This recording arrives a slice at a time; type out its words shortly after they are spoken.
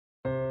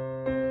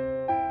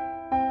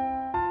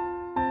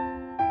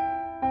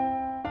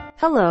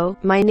Hello,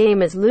 my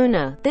name is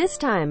Luna. This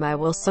time I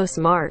will So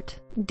Smart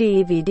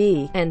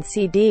DVD and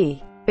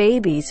CD.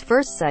 Babies'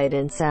 first sight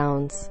and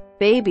sounds.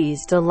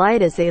 Babies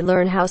delight as they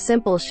learn how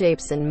simple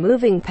shapes and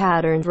moving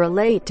patterns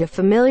relate to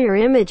familiar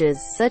images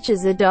such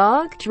as a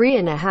dog, tree,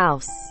 and a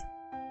house.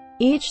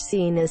 Each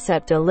scene is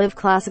set to live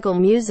classical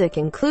music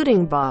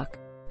including Bach,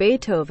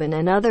 Beethoven,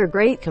 and other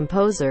great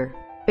composer.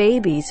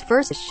 Babies'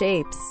 first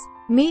shapes.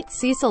 Meet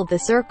Cecil the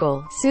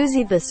circle,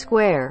 Susie the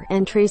square,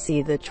 and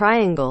Tracy the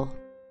triangle.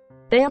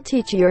 They'll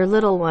teach your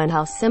little one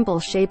how simple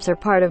shapes are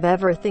part of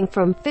everything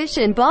from fish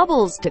and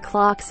bubbles to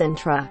clocks and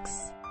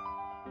trucks.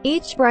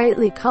 Each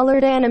brightly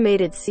colored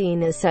animated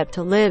scene is set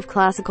to live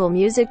classical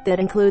music that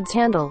includes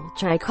Handel,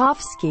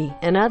 Tchaikovsky,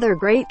 and other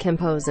great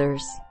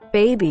composers.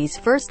 Babies'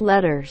 first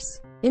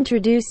letters.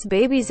 Introduce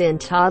babies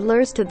and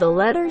toddlers to the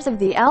letters of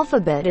the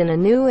alphabet in a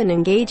new and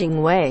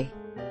engaging way.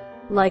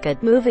 Like a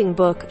moving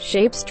book,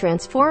 shapes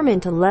transform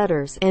into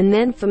letters, and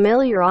then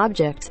familiar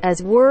objects,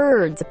 as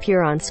words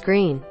appear on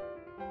screen.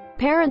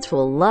 Parents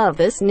will love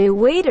this new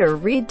way to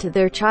read to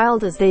their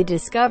child as they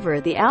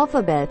discover the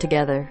alphabet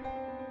together.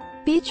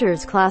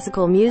 Features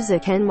classical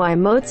music and why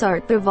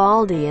Mozart,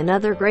 Vivaldi, and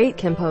other great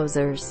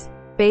composers.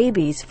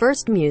 Babies'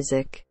 first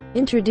music.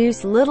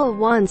 Introduce little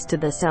ones to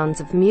the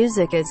sounds of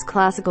music as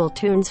classical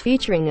tunes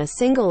featuring a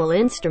single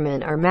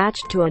instrument are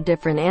matched to a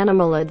different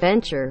animal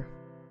adventure.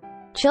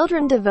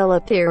 Children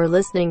develop their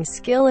listening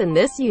skill in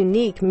this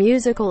unique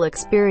musical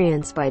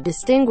experience by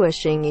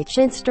distinguishing each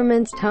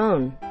instrument's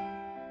tone.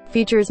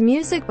 Features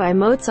music by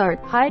Mozart,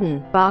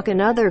 Haydn, Bach, and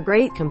other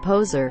great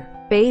composer.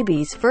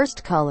 Babies'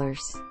 first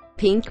colors.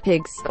 Pink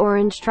pigs,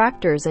 orange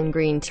tractors, and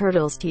green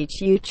turtles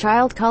teach you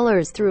child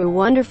colors through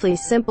wonderfully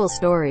simple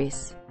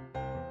stories.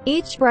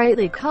 Each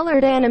brightly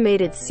colored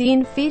animated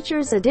scene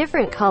features a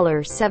different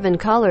color. 7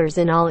 colors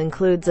in all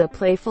includes a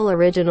playful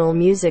original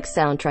music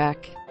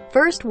soundtrack.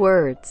 First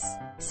words.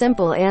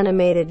 Simple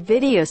animated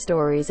video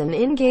stories and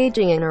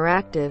engaging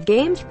interactive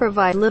games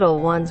provide little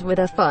ones with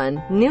a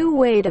fun, new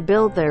way to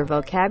build their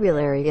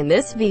vocabulary. In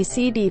this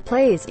VCD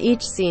plays,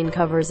 each scene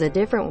covers a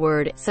different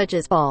word, such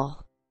as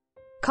ball,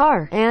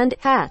 car, and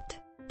hat.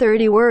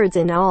 30 words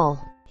in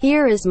all.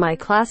 Here is my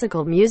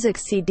classical music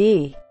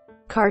CD.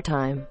 Car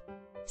Time.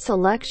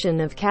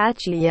 Selection of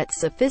catchy yet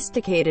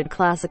sophisticated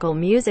classical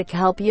music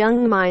help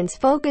young minds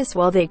focus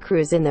while they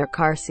cruise in their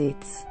car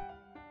seats.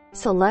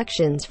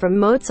 Selections from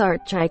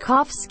Mozart,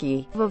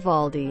 Tchaikovsky,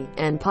 Vivaldi,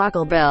 and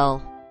Pachelbel,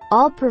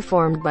 all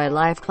performed by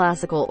live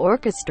classical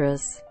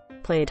orchestras.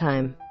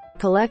 Playtime.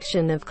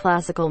 Collection of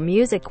classical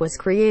music was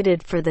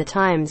created for the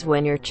times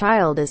when your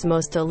child is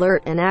most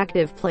alert and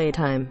active.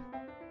 Playtime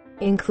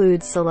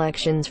includes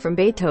selections from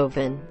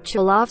Beethoven,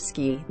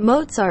 Tchaikovsky,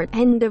 Mozart,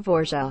 and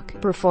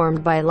Dvorak,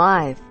 performed by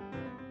live,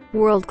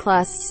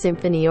 world-class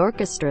symphony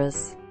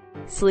orchestras.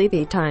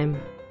 Sleepy time.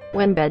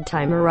 When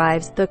bedtime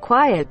arrives, the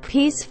quiet,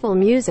 peaceful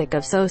music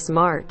of So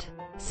Smart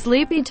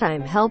Sleepy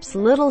Time helps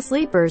little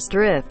sleepers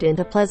drift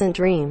into pleasant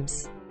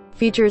dreams.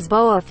 Features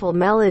powerful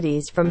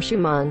melodies from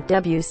Schumann,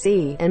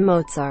 Debussy, and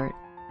Mozart,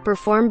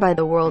 performed by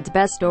the world's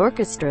best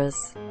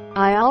orchestras.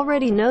 I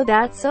already know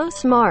that So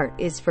Smart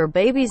is for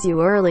babies.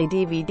 You early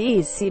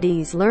DVDs,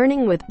 CDs,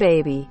 learning with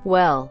baby.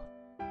 Well,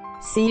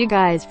 see you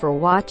guys for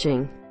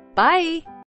watching. Bye!